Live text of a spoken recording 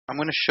I'm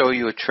going to show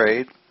you a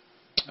trade,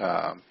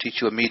 teach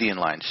you a median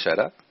line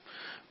setup.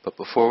 But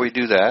before we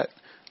do that,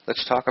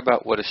 let's talk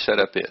about what a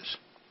setup is.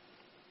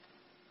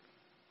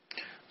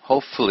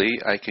 Hopefully,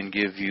 I can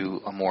give you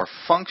a more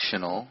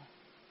functional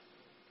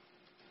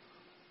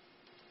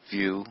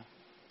view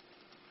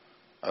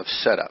of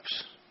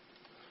setups,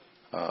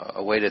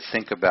 a way to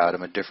think about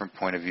them, a different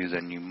point of view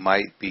than you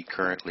might be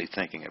currently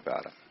thinking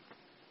about them.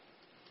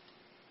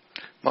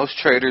 Most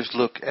traders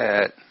look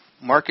at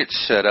market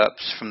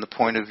setups from the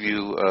point of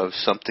view of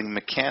something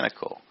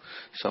mechanical,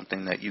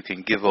 something that you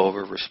can give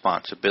over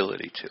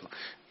responsibility to,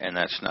 and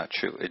that's not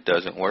true. It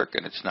doesn't work,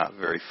 and it's not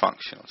very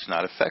functional. It's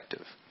not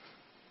effective.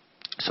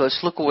 So let's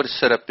look at what a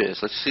setup is.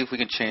 Let's see if we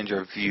can change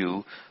our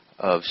view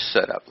of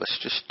setup. Let's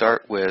just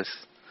start with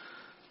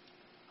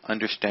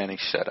understanding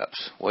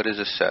setups. What is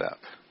a setup?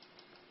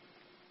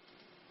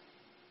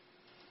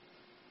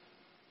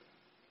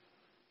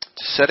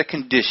 It's a set of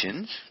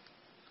conditions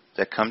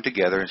that come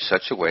together in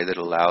such a way that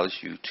allows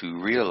you to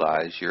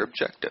realize your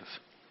objective.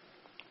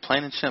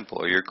 Plain and simple,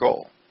 or your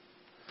goal.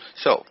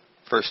 So,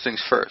 first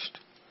things first.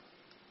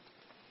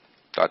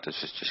 Thought this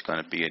was just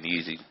going to be an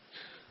easy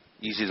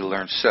to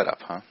learn setup,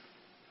 huh?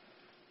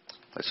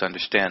 Let's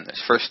understand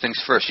this. First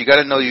things first, you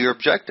got to know your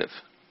objective.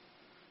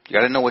 You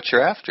got to know what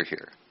you're after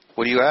here.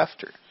 What are you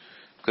after?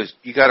 Because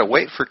you got to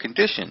wait for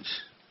conditions.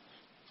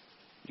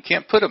 You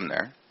can't put them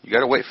there. You got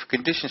to wait for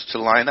conditions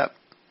to line up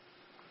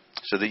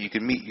so that you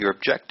can meet your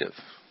objective.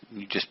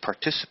 You just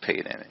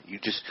participate in it. You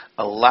just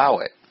allow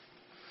it.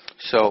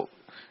 So,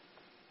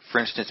 for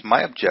instance,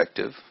 my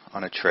objective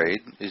on a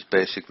trade is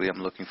basically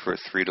I'm looking for a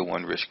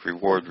 3-to-1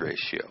 risk-reward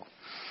ratio.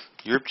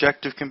 Your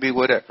objective can be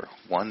whatever.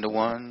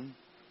 1-to-1,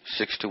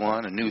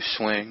 6-to-1, a new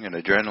swing, an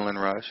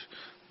adrenaline rush,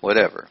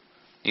 whatever.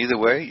 Either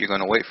way, you're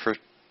going to wait for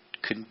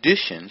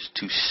conditions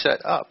to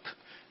set up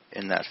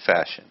in that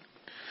fashion.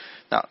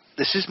 Now,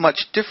 this is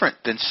much different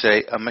than,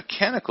 say, a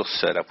mechanical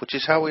setup, which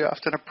is how we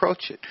often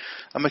approach it.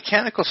 A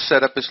mechanical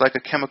setup is like a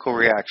chemical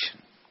reaction,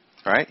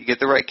 right? You get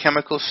the right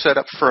chemicals set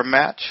up for a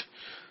match,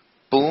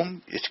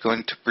 boom, it's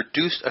going to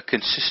produce a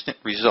consistent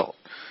result.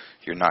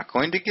 You're not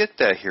going to get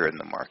that here in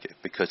the market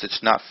because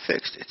it's not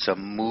fixed. It's a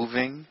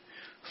moving,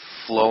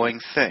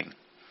 flowing thing.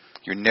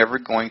 You're never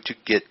going to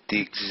get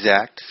the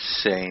exact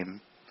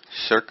same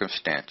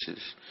circumstances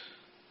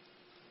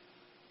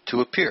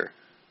to appear.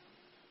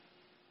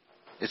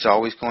 It's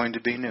always going to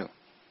be new.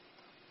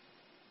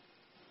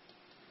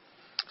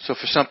 So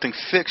for something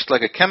fixed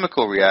like a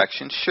chemical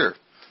reaction, sure,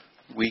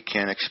 we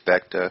can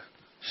expect a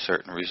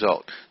certain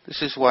result.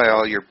 This is why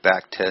all your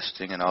back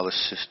testing and all the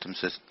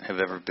systems that have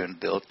ever been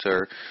built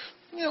are,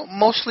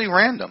 mostly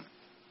random,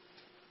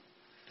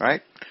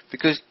 right?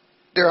 Because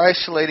they're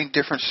isolating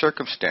different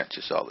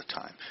circumstances all the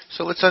time.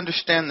 So let's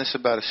understand this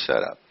about a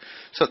setup.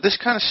 So this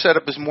kind of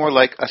setup is more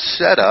like a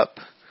setup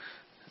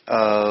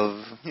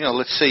of,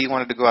 let's say you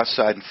wanted to go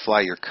outside and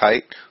fly your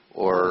kite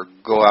or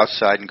go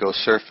outside and go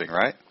surfing,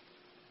 right?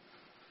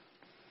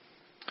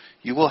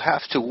 You will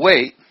have to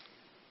wait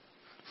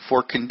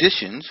for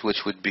conditions, which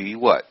would be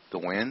what? The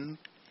wind,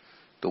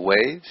 the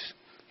waves.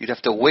 You'd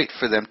have to wait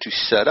for them to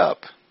set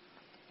up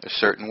a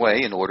certain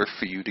way in order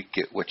for you to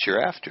get what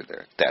you're after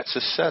there. That's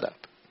a setup.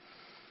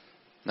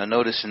 Now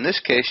notice in this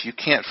case, you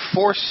can't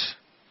force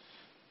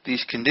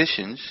these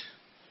conditions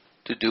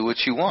to do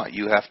what you want.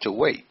 You have to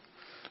wait.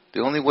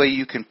 The only way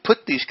you can put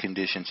these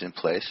conditions in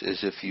place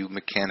is if you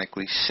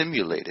mechanically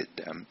simulated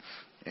them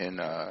in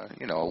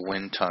a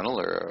wind tunnel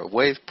or a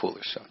wave pool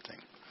or something.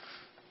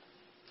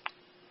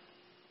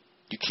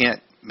 You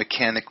can't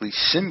mechanically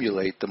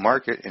simulate the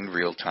market in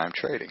real-time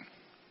trading.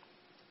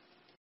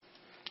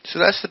 So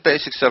that's the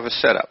basics of a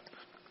setup.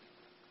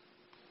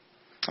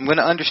 I'm going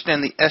to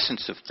understand the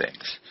essence of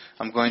things.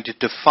 I'm going to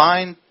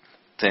define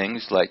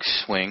things like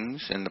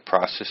swings and the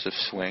process of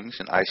swings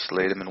and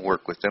isolate them and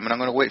work with them. And I'm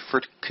going to wait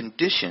for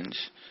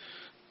conditions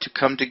to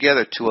come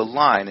together to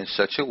align in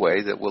such a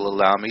way that will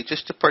allow me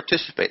just to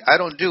participate. I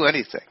don't do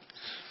anything.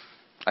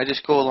 I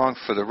just go along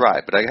for the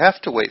ride. But I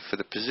have to wait for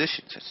the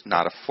positions. It's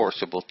not a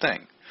forcible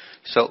thing.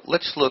 So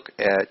let's look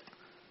at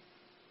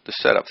the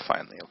setup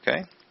finally,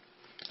 okay?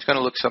 It's going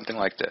to look something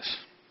like this.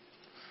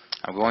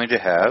 I'm going to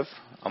have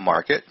a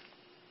market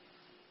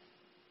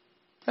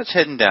that's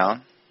heading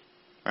down,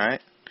 right?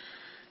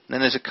 And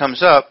then as it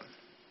comes up,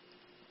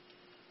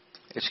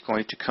 it's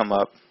going to come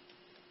up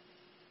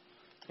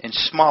in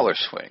smaller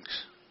swings.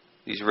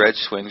 These red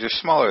swings are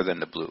smaller than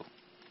the blue.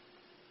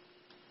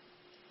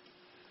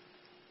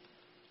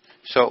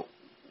 So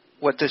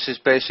what this is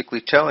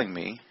basically telling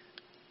me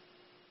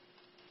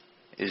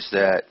is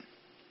that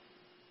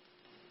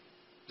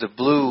the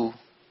blue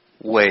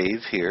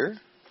wave here,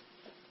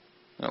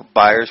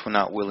 buyers were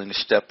not willing to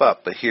step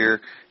up. But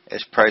here,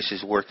 as price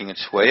is working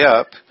its way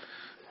up,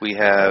 we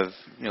have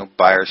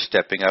buyers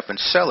stepping up and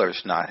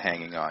sellers not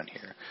hanging on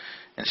here.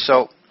 And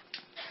so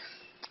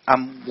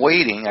I'm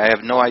waiting. I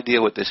have no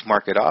idea what this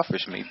market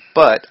offers me,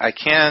 but I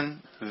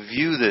can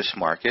view this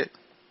market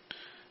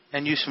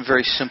and use some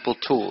very simple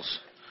tools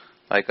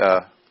like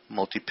a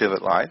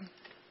multi-pivot line,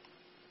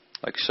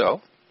 like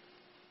so.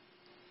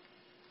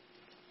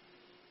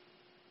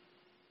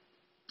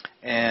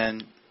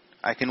 and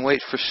I can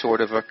wait for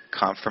sort of a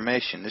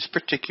confirmation. This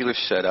particular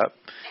setup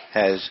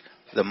has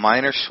the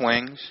minor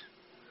swings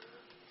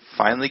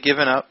finally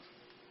given up,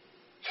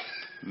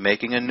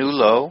 making a new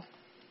low,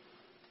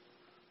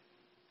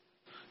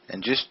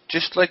 and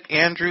just like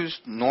Andrew's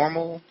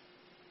normal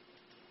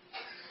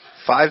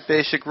 5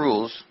 basic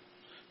rules,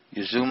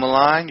 you zoom a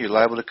line, you're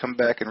liable to come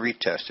back and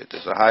retest it.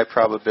 There's a high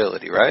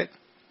probability, right?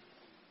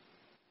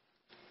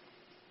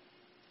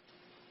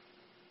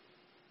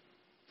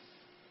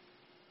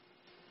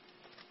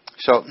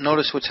 So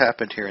notice what's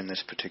happened here in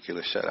this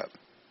particular setup.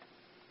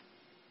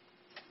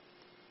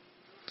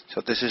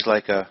 So this is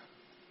like a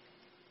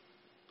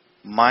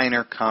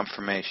minor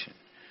confirmation.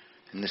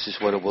 And this is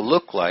what it will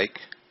look like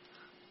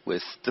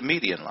with the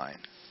median line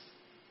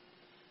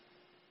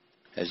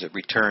as it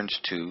returns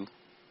to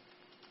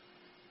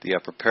the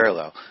upper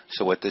parallel.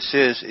 So what this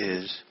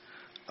is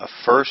a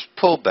first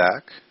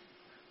pullback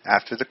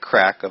after the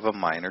crack of a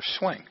minor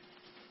swing.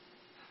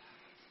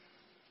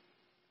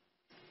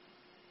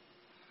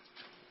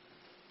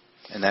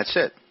 And that's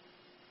it.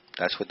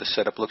 That's what the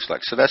setup looks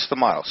like. So that's the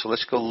model. So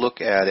let's go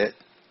look at it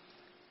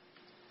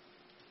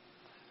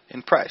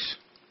in price.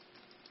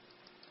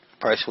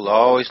 Price will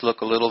always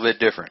look a little bit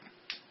different.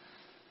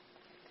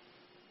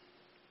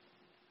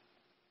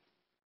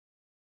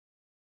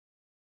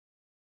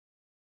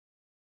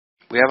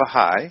 We have a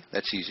high.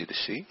 That's easy to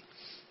see.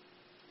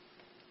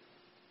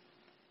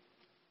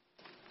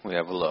 We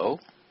have a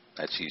low.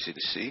 That's easy to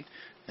see.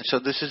 And so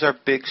this is our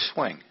big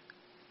swing.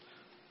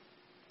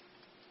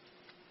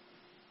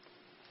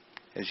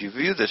 As you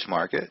view this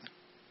market,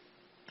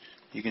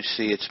 you can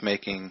see it's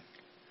making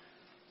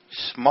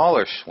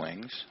smaller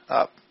swings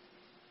up.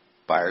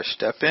 Buyers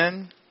step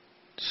in,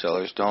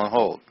 sellers don't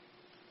hold.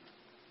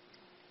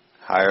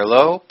 Higher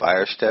low,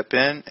 buyers step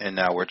in, and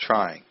now we're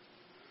trying.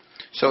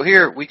 So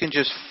here we can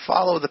just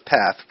follow the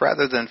path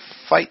rather than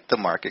fight the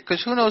market,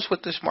 because who knows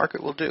what this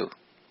market will do.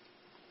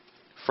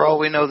 For all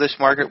we know, this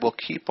market will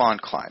keep on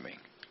climbing.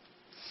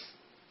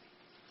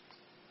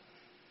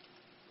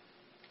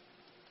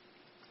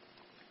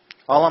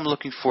 All I'm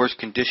looking for is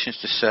conditions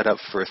to set up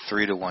for a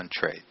 3-to-1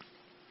 trade.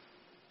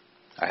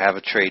 I have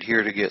a trade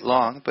here to get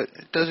long, but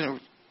it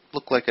doesn't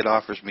look like it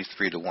offers me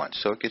 3-to-1,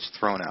 so it gets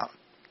thrown out.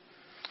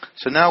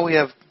 So now we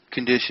have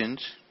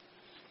conditions,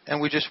 and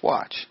we just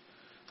watch.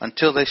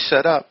 Until they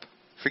set up,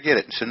 forget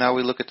it. So now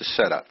we look at the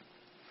setup.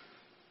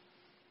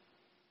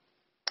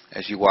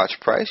 As you watch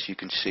price, you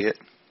can see it.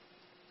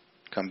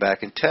 Come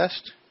back and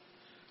test,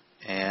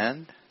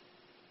 and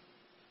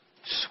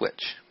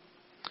switch.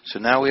 So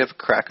now we have a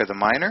crack of the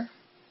minor,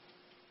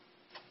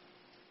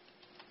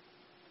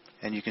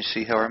 and you can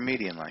see how our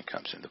median line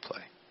comes into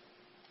play.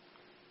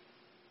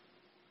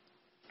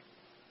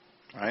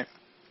 All right?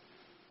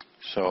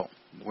 So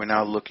we're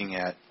now looking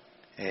at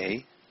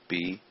A,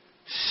 B,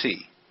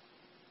 C.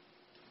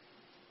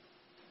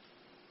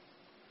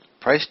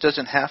 Price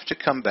doesn't have to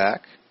come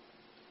back.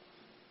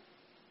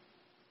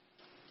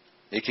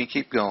 It can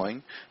keep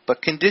going,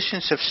 but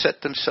conditions have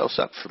set themselves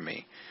up for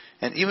me.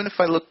 And even if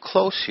I look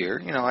close here,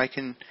 you know, I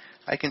can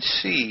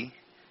see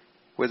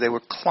where they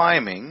were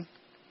climbing.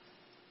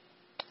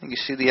 You can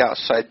see the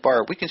outside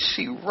bar. We can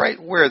see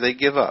right where they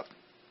give up.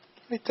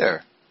 Right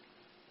there.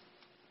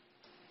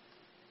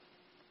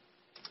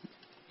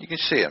 You can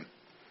see them.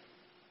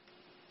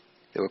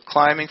 They were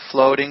climbing,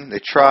 floating. They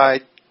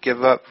tried,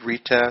 give up,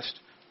 retest,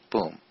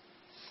 boom.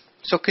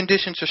 So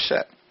conditions are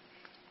set.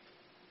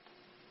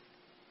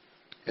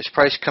 As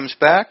price comes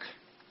back,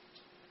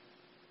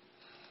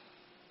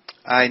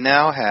 I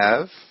now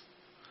have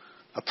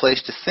a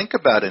place to think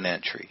about an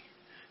entry.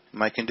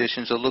 My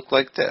conditions will look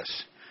like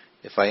this.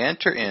 If I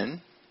enter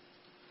in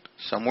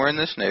somewhere in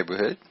this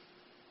neighborhood,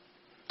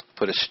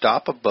 put a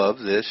stop above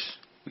this,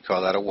 we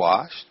call that a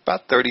wash,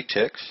 about 30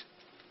 ticks.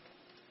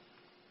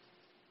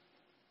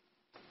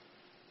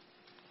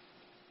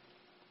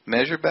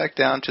 Measure back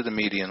down to the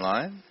median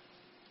line.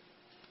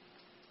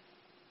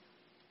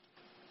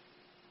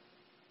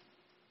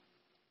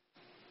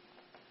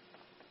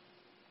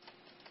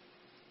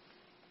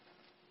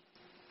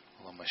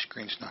 Although my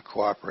screen's not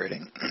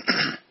cooperating.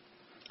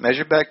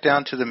 Measure back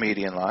down to the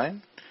median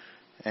line,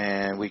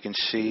 and we can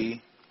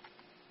see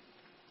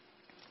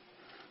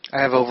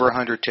I have over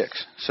 100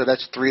 ticks. So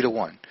that's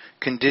 3-to-1.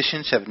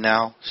 Conditions have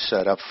now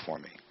set up for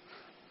me.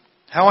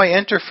 How I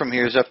enter from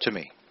here is up to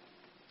me.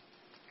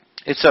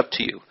 It's up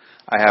to you.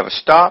 I have a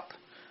stop,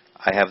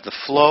 I have the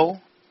flow,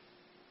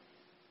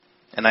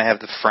 and I have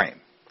the frame.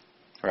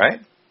 Right?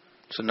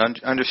 So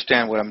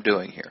understand what I'm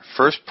doing here.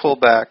 First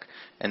pullback,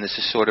 and this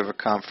is sort of a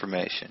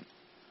confirmation.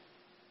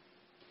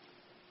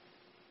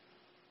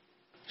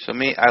 So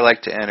me, I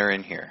like to enter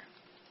in here.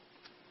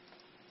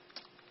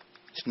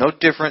 It's no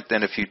different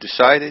than if you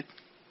decided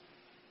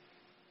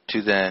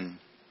to then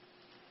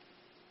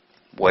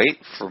wait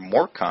for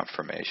more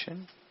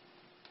confirmation.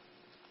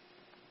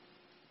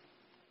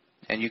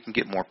 And you can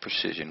get more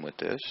precision with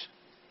this.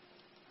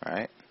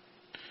 Right?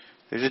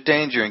 There's a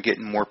danger in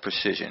getting more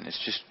precision.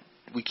 It's just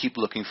we keep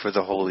looking for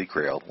the holy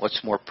grail.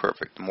 What's more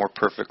perfect? The more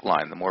perfect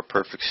line, the more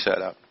perfect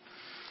setup.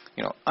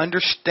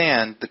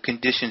 Understand the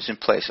conditions in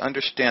place.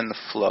 Understand the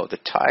flow. The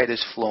tide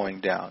is flowing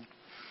down.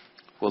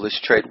 Will this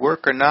trade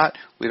work or not?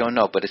 We don't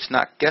know, but it's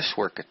not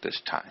guesswork at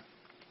this time.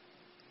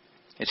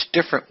 It's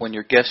different when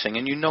you're guessing,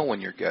 and you know when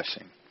you're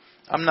guessing.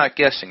 I'm not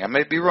guessing. I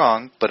may be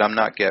wrong, but I'm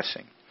not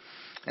guessing.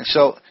 And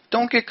so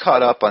don't get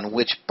caught up on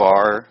which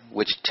bar,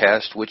 which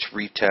test, which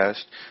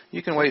retest.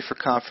 You can wait for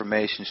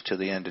confirmations till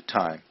the end of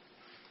time.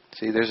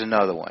 See, there's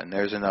another one.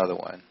 There's another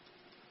one.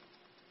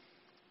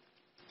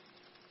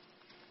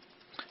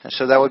 And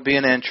so that would be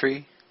an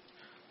entry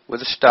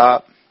with a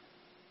stop,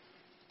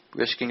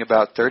 risking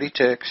about 30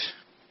 ticks,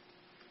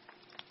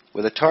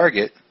 with a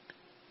target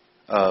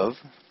of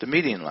the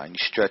median line. You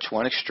stretch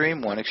one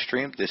extreme,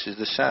 this is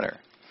the center.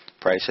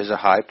 Price has a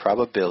high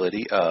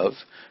probability of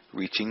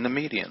reaching the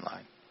median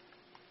line.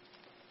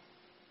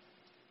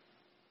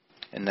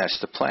 And that's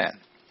the plan.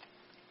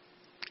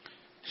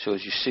 So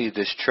as you see,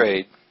 this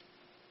trade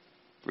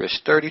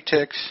risks 30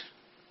 ticks,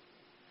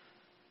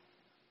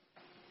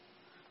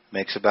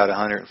 makes about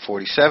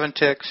 147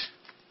 ticks,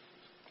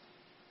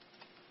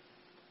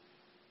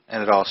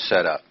 and it all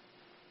set up.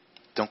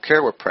 Don't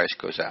care what price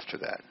goes after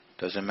that.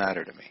 Doesn't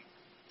matter to me.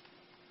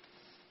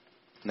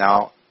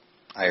 Now,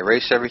 I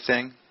erase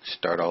everything,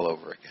 start all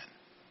over again.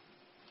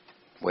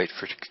 Wait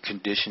for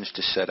conditions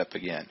to set up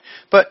again.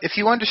 But if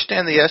you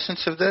understand the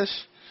essence of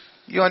this,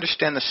 you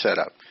understand the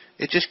setup.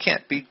 It just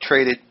can't be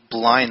traded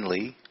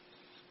blindly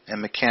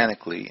and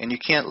mechanically, and you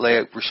can't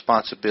lay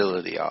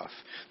responsibility off.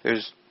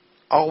 There's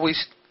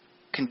always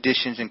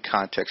conditions and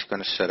context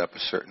going to set up a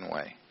certain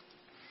way.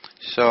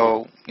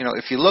 So,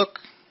 if you look,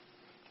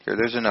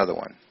 there's another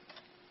one.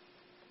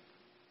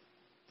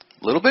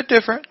 A little bit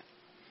different.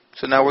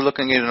 So now we're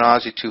looking at an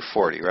Aussie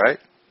 240, right?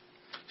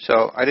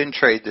 So I didn't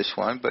trade this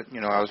one, but,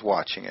 I was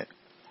watching it.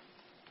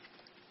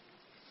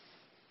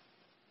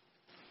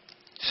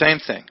 Same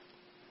thing.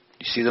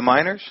 You see the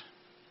minors?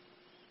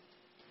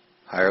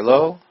 Higher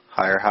low,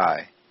 higher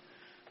high.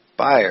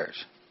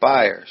 Buyers,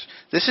 buyers.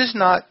 This is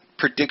not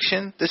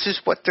prediction. This is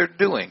what they're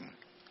doing,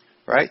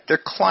 right? They're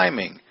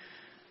climbing.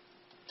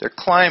 They're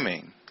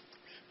climbing.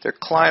 They're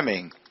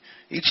climbing.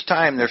 Each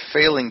time they're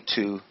failing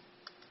to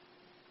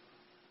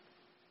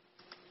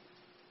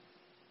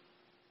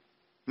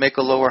make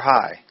a lower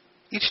high.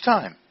 Each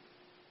time.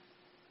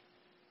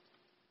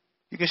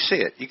 You can see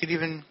it. You can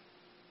even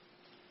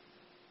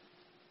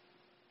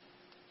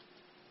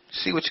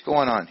see what's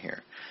going on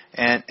here.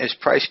 And as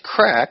price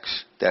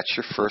cracks, that's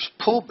your first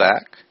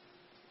pullback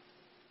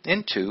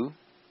into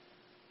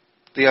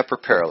the upper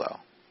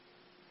parallel.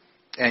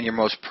 And your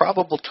most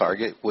probable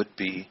target would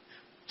be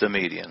the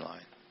median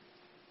line.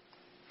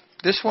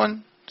 This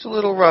one is a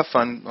little rough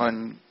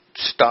on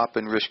stop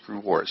and risk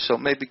reward, so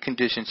maybe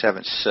conditions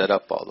haven't set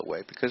up all the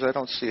way, because I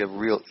don't see a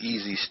real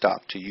easy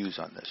stop to use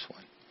on this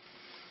one.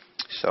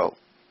 So,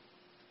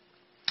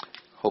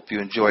 hope you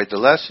enjoyed the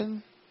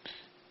lesson.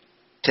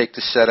 Take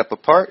the setup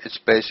apart. It's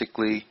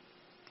basically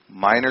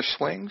minor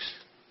swings,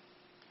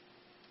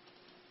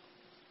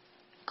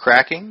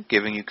 cracking,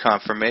 giving you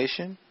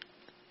confirmation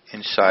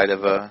inside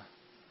of a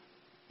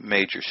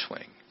major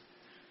swing.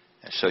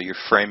 And so you're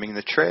framing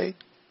the trade,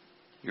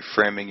 you're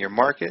framing your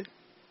market,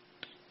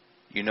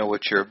 you know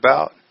what you're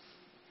about,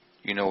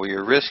 you know where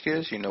your risk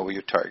is, you know where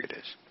your target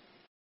is.